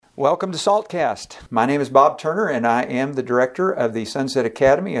Welcome to SALTcast. My name is Bob Turner, and I am the director of the Sunset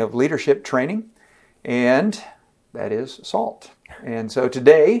Academy of Leadership Training, and that is SALT. And so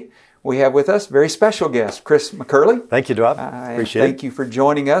today we have with us a very special guest, Chris McCurley. Thank you, Bob. Appreciate it. Thank you for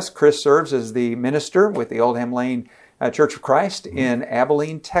joining us. Chris serves as the minister with the Oldham Lane Church of Christ in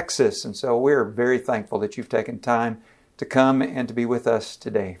Abilene, Texas. And so we're very thankful that you've taken time to come and to be with us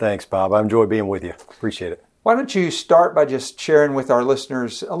today. Thanks, Bob. I enjoy being with you. Appreciate it. Why don't you start by just sharing with our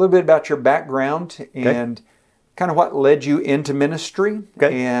listeners a little bit about your background and kind of what led you into ministry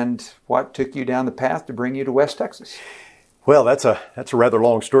and what took you down the path to bring you to West Texas? Well, that's a rather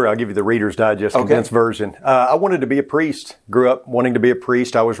long story. I'll give you the Reader's Digest condensed version. I wanted to be a priest. Grew up wanting to be a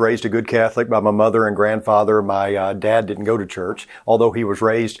priest. I was raised a good Catholic by my mother and grandfather. My dad didn't go to church, although he was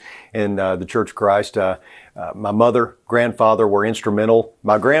raised in the Church of Christ. My mother, grandfather were instrumental.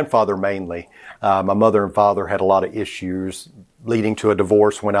 My grandfather mainly. My mother and father had a lot of issues leading to a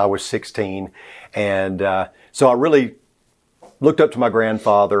divorce when I was 16. And so I really looked up to my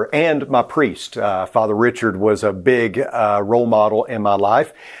grandfather and my priest. Father Richard was a big role model in my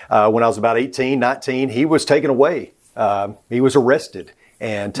life. When I was about 18, 19, he was taken away. He was arrested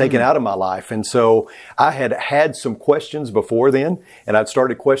and taken out of my life. And so I had some questions before then, and I'd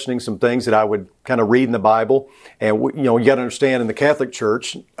started questioning some things that I would kind of read in the Bible. And, you got to understand, in the Catholic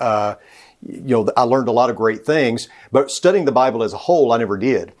Church, I learned a lot of great things, but studying the Bible as a whole, I never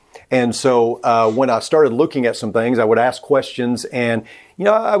did. And so when I started looking at some things, I would ask questions, and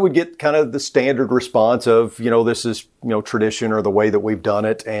I would get kind of the standard response of, this is tradition or the way that we've done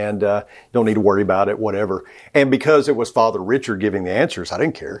it, and don't need to worry about it, whatever. And because it was Father Richard giving the answers, I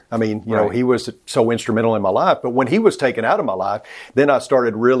didn't care. I mean, he was so instrumental in my life. But when he was taken out of my life, then I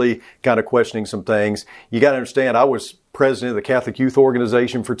started really kind of questioning some things. You got to understand, I was president of the Catholic Youth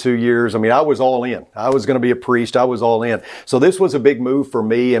Organization for 2 years. I mean, I was all in. I was going to be a priest. I was all in. So this was a big move for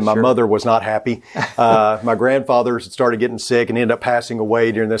me, and my mother was not happy. My grandfather started getting sick and ended up passing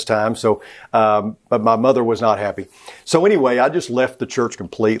away during this time. So, but my mother was not happy. So anyway, I just left the church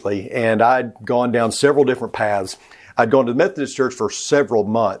completely, and I'd gone down several different paths. I'd gone to the Methodist Church for several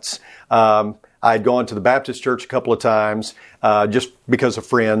months. I'd gone to the Baptist Church a couple of times, just because of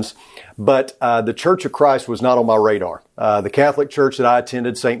friends. But the Church of Christ was not on my radar. The Catholic Church that I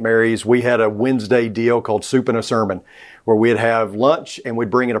attended, St. Mary's, we had a Wednesday deal called Soup and a Sermon, where we'd have lunch and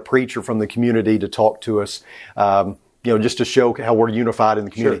we'd bring in a preacher from the community to talk to us, just to show how we're unified in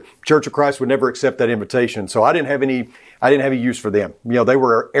the community. Sure. Church of Christ would never accept that invitation, so I didn't have any use for them. They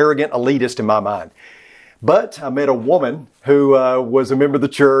were arrogant, elitist in my mind. But I met a woman who was a member of the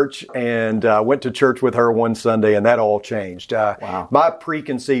church, and went to church with her one Sunday, and that all changed. Wow. My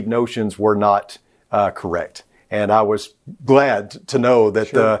preconceived notions were not correct, and I was glad to know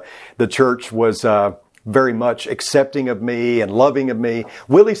that the church was very much accepting of me and loving of me.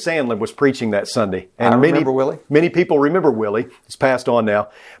 Willie Sandlin was preaching that Sunday. And I remember Willie. Many people remember Willie. He's passed on now.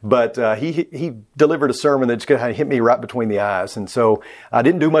 But he delivered a sermon that just kind of hit me right between the eyes. And so I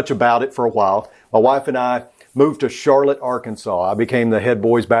didn't do much about it for a while. My wife and I moved to Charlotte, Arkansas. I became the head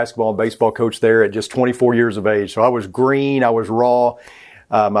boys basketball and baseball coach there at just 24 years of age. So I was green. I was raw.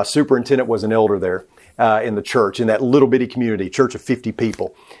 My superintendent was an elder there in the church, in that little bitty community, church of 50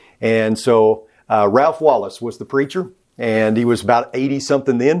 people. And so Ralph Wallace was the preacher, and he was about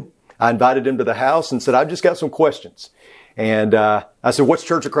 80-something then. I invited him to the house and said, I've just got some questions. And I said, what's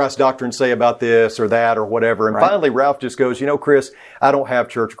Church of Christ doctrine say about this or that or whatever? And finally, Ralph just goes, Chris, I don't have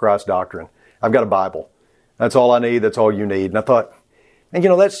Church of Christ doctrine. I've got a Bible. That's all I need. That's all you need. And I thought, and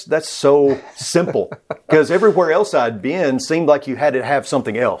that's so simple, because everywhere else I'd been seemed like you had to have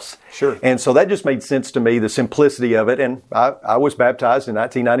something else. Sure. And so that just made sense to me, the simplicity of it. And I was baptized in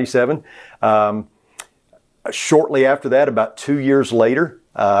 1997. Shortly after that, about 2 years later,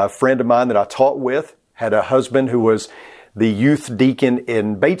 a friend of mine that I taught with had a husband who was the youth deacon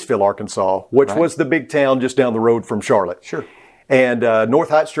in Batesville, Arkansas, which was the big town just down the road from Charlotte. Sure. And North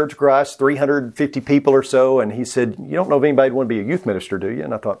Heights Church of Christ, 350 people or so. And he said, you don't know if anybody would want to be a youth minister, do you?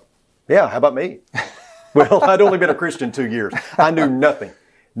 And I thought, yeah, how about me? Well, I'd only been a Christian 2 years. I knew nothing.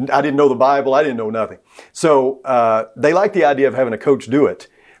 I didn't know the Bible. I didn't know nothing. So they liked the idea of having a coach do it,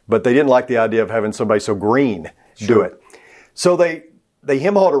 but they didn't like the idea of having somebody so green do it. So they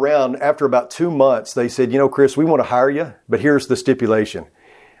hem-hawed around. After about 2 months, they said, Chris, we want to hire you, but here's the stipulation.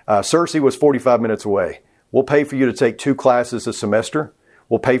 Searcy was 45 minutes away. We'll pay for you to take 2 classes a semester.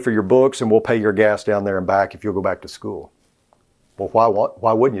 We'll pay for your books, and we'll pay your gas down there and back if you'll go back to school. Well,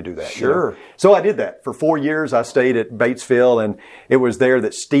 why wouldn't you do that? Sure. So I did that. For 4 years, I stayed at Batesville, and it was there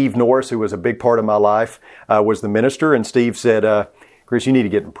that Steve Norris, who was a big part of my life, was the minister. And Steve said, Chris, you need to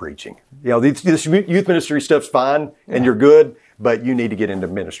get in preaching. This youth ministry stuff's fine, and you're good, but you need to get into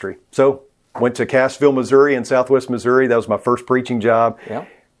ministry. So went to Cassville, Missouri in southwest Missouri. That was my first preaching job. Yeah.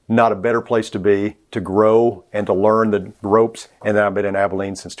 Not a better place to be, to grow and to learn the ropes. And then I've been in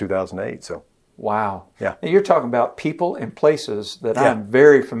Abilene since 2008. So. Wow. Yeah. And you're talking about people and places that I'm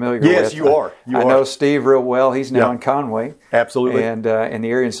very familiar with. Yes, you are. I know Steve real well. He's now in Conway. Absolutely. And in the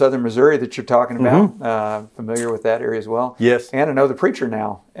area in southern Missouri that you're talking about, familiar with that area as well. Yes. And I know the preacher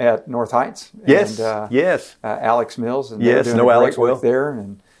now at North Heights. Yes. And, yes. Alex Mills. And yes, they're doing Alex great work there.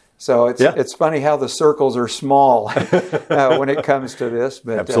 And so it's funny how the circles are small when it comes to this.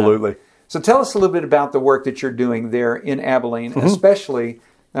 But, absolutely. So tell us a little bit about the work that you're doing there in Abilene, especially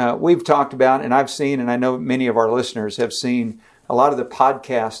we've talked about, and I've seen, and I know many of our listeners have seen a lot of the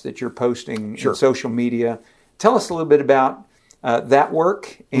podcasts that you're posting in social media. Tell us a little bit about that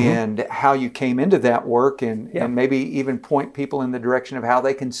work and how you came into that work and maybe even point people in the direction of how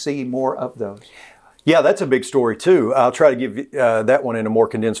they can see more of those. Yeah, that's a big story too. I'll try to give that one in a more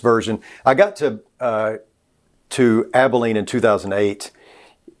condensed version. I got to Abilene in 2008.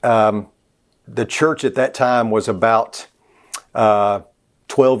 The church at that time was about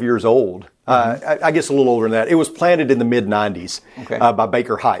 12 years old. I guess a little older than that. It was planted in the mid-90s by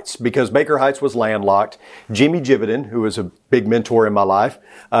Baker Heights because Baker Heights was landlocked. Jimmy Jividan, who was a big mentor in my life,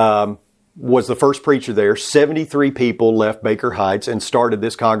 was the first preacher there. 73 people left Baker Heights and started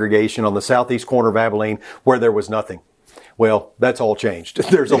this congregation on the southeast corner of Abilene where there was nothing. Well, that's all changed.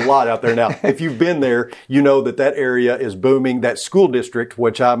 There's a lot out there now. If you've been there, you know that area is booming. That school district,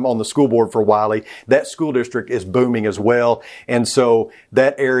 which I'm on the school board for Wiley, that school district is booming as well. And so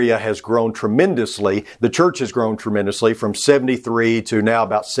that area has grown tremendously. The church has grown tremendously from 73 to now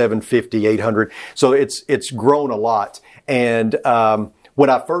about 750, 800. So it's grown a lot. And when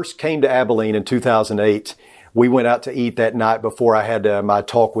I first came to Abilene in 2008, we went out to eat that night before I had my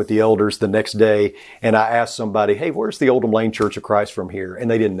talk with the elders the next day. And I asked somebody, hey, where's the Oldham Lane Church of Christ from here? And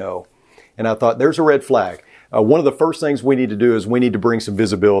they didn't know. And I thought, there's a red flag. One of the first things we need to do is we need to bring some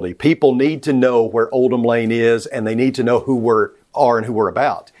visibility. People need to know where Oldham Lane is, and they need to know who we are and who we're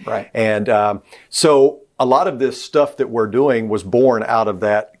about. Right. And so a lot of this stuff that we're doing was born out of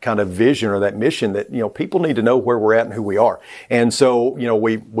that kind of vision or that mission that, people need to know where we're at and who we are. And so,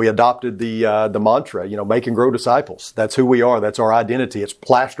 we adopted the mantra, make and grow disciples. That's who we are. That's our identity. It's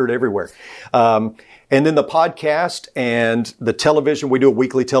plastered everywhere. And then the podcast and the television, we do a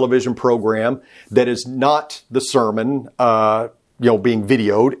weekly television program that is not the sermon, being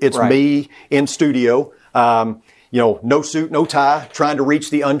videoed. It's me in studio. No suit, no tie, trying to reach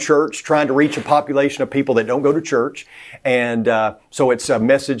the unchurched, trying to reach a population of people that don't go to church. And so it's a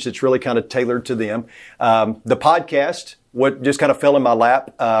message that's really kind of tailored to them. The podcast, what just kind of fell in my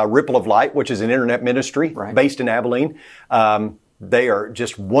lap, Ripple of Light, which is an internet ministry based in Abilene. They are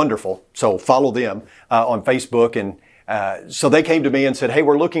just wonderful. So follow them on Facebook. And so they came to me and said, hey,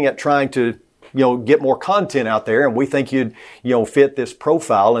 we're looking at trying to get more content out there, and we think you'd, fit this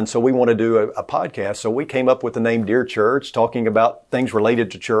profile, and so we want to do a podcast. So we came up with the name Dear Church, talking about things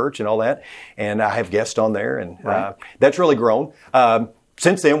related to church and all that, and I have guests on there, and that's really grown.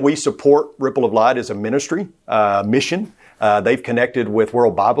 Since then, we support Ripple of Light as a ministry, mission. They've connected with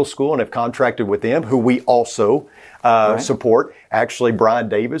World Bible School and have contracted with them, who we also support. Actually, Brian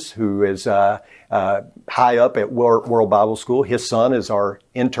Davis, who is high up at World Bible School. His son is our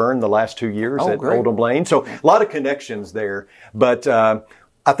intern the last 2 years at Oldham Lane. So a lot of connections there. But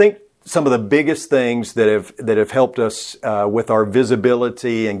I think some of the biggest things that have helped us with our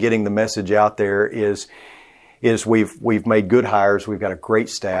visibility and getting the message out there is we've made good hires. We've got a great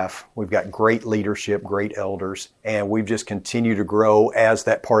staff. We've got great leadership, great elders, and we've just continued to grow as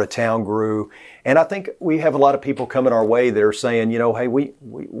that part of town grew. And I think we have a lot of people coming our way that are saying, hey, we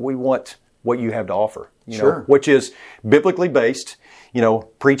want what you have to offer, which is biblically based,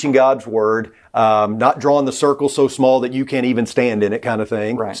 preaching God's word, not drawing the circle so small that you can't even stand in it kind of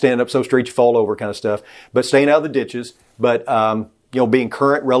thing, stand up so straight you fall over kind of stuff, but staying out of the ditches, but, being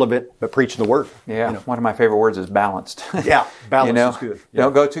current, relevant, but preaching the word. Yeah, one of my favorite words is balanced. Yeah, balance is good. Yeah.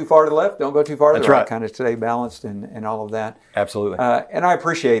 Don't go too far to the left, don't go too far to the right. Right. Kind of stay balanced and all of that. Absolutely. And I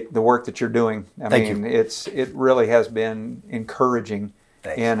appreciate the work that you're doing. Thank you. It really has been encouraging.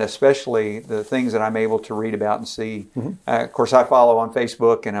 Thanks. And especially the things that I'm able to read about and see. Of course, I follow on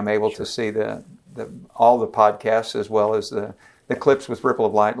Facebook, and I'm able to see all the podcasts as well as the clips with Ripple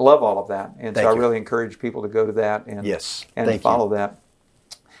of Light. Love all of that, and I really encourage people to go to that and follow that.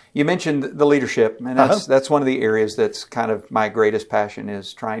 You mentioned the leadership, and that's one of the areas that's kind of my greatest passion,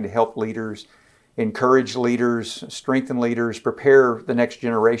 is trying to help leaders, encourage leaders, strengthen leaders, prepare the next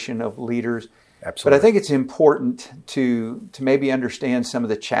generation of leaders. Absolutely. But I think it's important to maybe understand some of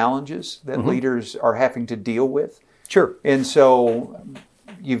the challenges that leaders are having to deal with. Sure. And so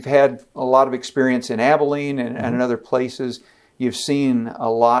you've had a lot of experience in Abilene and in other places. You've seen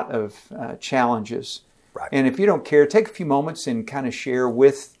a lot of challenges. Right. And if you don't care, take a few moments and kind of share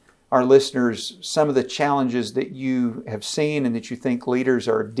with our listeners some of the challenges that you have seen and that you think leaders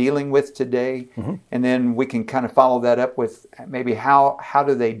are dealing with today. And then we can kind of follow that up with maybe how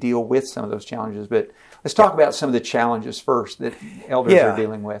do they deal with some of those challenges. But let's talk about some of the challenges first that elders are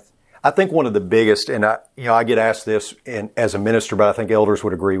dealing with. I think one of the biggest, and I get asked this as a minister, but I think elders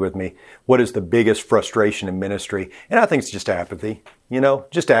would agree with me. What is the biggest frustration in ministry? And I think it's just apathy.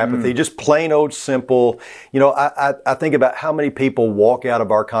 Just apathy, just plain old simple. I think about how many people walk out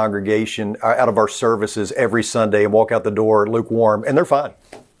of our congregation, out of our services every Sunday and walk out the door lukewarm, and they're fine.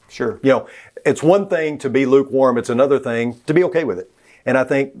 Sure. It's one thing to be lukewarm. It's another thing to be okay with it. And I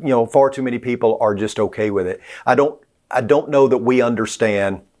think, far too many people are just okay with it. I don't know that we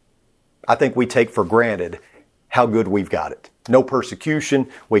understand. I think we take for granted how good we've got it. No persecution.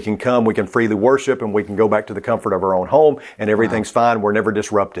 We can come, we can freely worship, and we can go back to the comfort of our own home, and everything's fine. We're never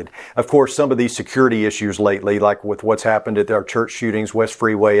disrupted. Of course, some of these security issues lately, like with what's happened at our church shootings, West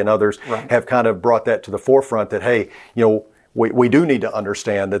Freeway and others, have kind of brought that to the forefront that, hey, we do need to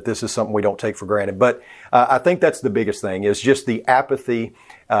understand that this is something we don't take for granted. But I think that's the biggest thing, is just the apathy.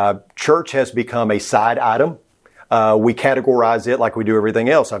 Church has become a side item. We categorize it like we do everything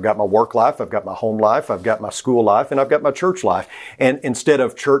else. I've got my work life, I've got my home life, I've got my school life, and I've got my church life. And instead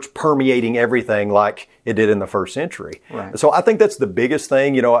of church permeating everything like it did in the first century. Right. So I think that's the biggest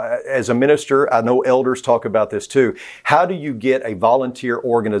thing. As a minister, I know elders talk about this too. How do you get a volunteer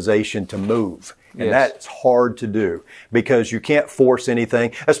organization to move? And that's hard to do because you can't force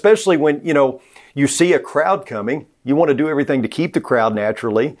anything, especially when, you see a crowd coming. You want to do everything to keep the crowd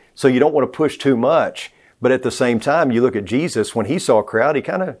naturally, so you don't want to push too much. But at the same time, you look at Jesus, when he saw a crowd, he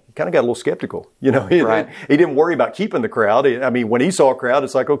kind of got a little skeptical. He didn't worry about keeping the crowd. When he saw a crowd,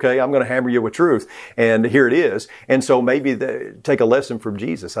 it's like, okay, I'm going to hammer you with truth. And here it is. And so maybe take a lesson from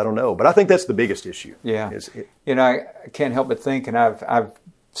Jesus. I don't know. But I think that's the biggest issue. Yeah. I can't help but think, and I've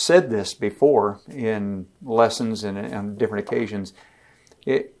said this before in lessons and on different occasions,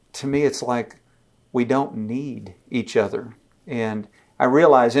 to me, it's like we don't need each other. And I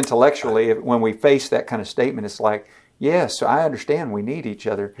realize intellectually when we face that kind of statement, it's like, yes, I understand we need each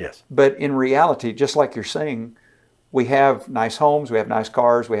other. Yes. But in reality, just like you're saying, we have nice homes, we have nice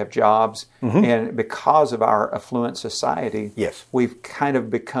cars, we have jobs. And because of our affluent society, we've kind of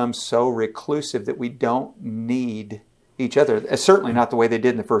become so reclusive that we don't need each other. It's certainly not the way they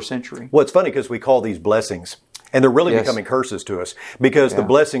did in the first century. Well, it's funny because we call these blessings. And they're really becoming curses to us because the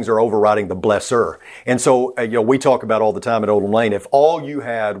blessings are overriding the blesser. And so, we talk about all the time at Oldham Lane, if all you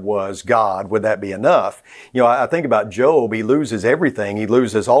had was God, would that be enough? I think about Job. He loses everything. He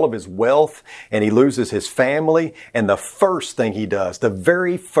loses all of his wealth and he loses his family. And the very first thing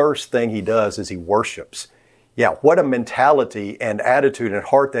he does is he worships. Yeah, what a mentality and attitude and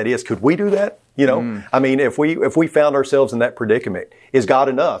heart that is. Could we do that? If we found ourselves in that predicament, is God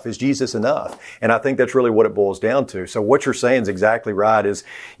enough? Is Jesus enough? And I think that's really what it boils down to. So what you're saying is exactly right. Is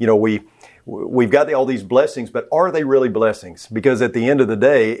we've got all these blessings, but are they really blessings? Because at the end of the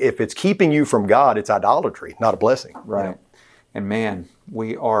day, if it's keeping you from God, it's idolatry, not a blessing. Right. And man,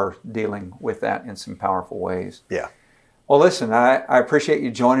 we are dealing with that in some powerful ways. Yeah. Well, listen, I appreciate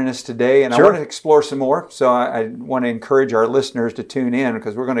you joining us today, and I want to explore some more. So I want to encourage our listeners to tune in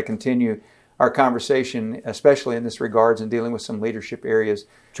because we're going to continue our conversation, especially in this regards and dealing with some leadership areas.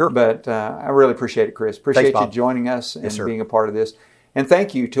 Sure. But I really appreciate it, Chris. Appreciate you joining us and being a part of this. And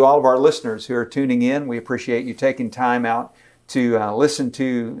thank you to all of our listeners who are tuning in. We appreciate you taking time out to listen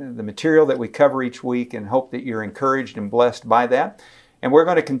to the material that we cover each week and hope that you're encouraged and blessed by that. And we're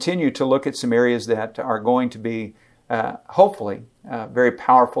going to continue to look at some areas that are going to be hopefully very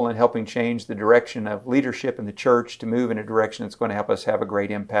powerful in helping change the direction of leadership in the church to move in a direction that's going to help us have a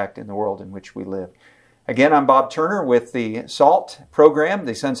great impact in the world in which we live. Again, I'm Bob Turner with the SALT program,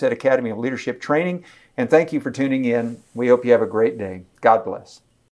 the Sunset Academy of Leadership Training, and thank you for tuning in. We hope you have a great day. God bless.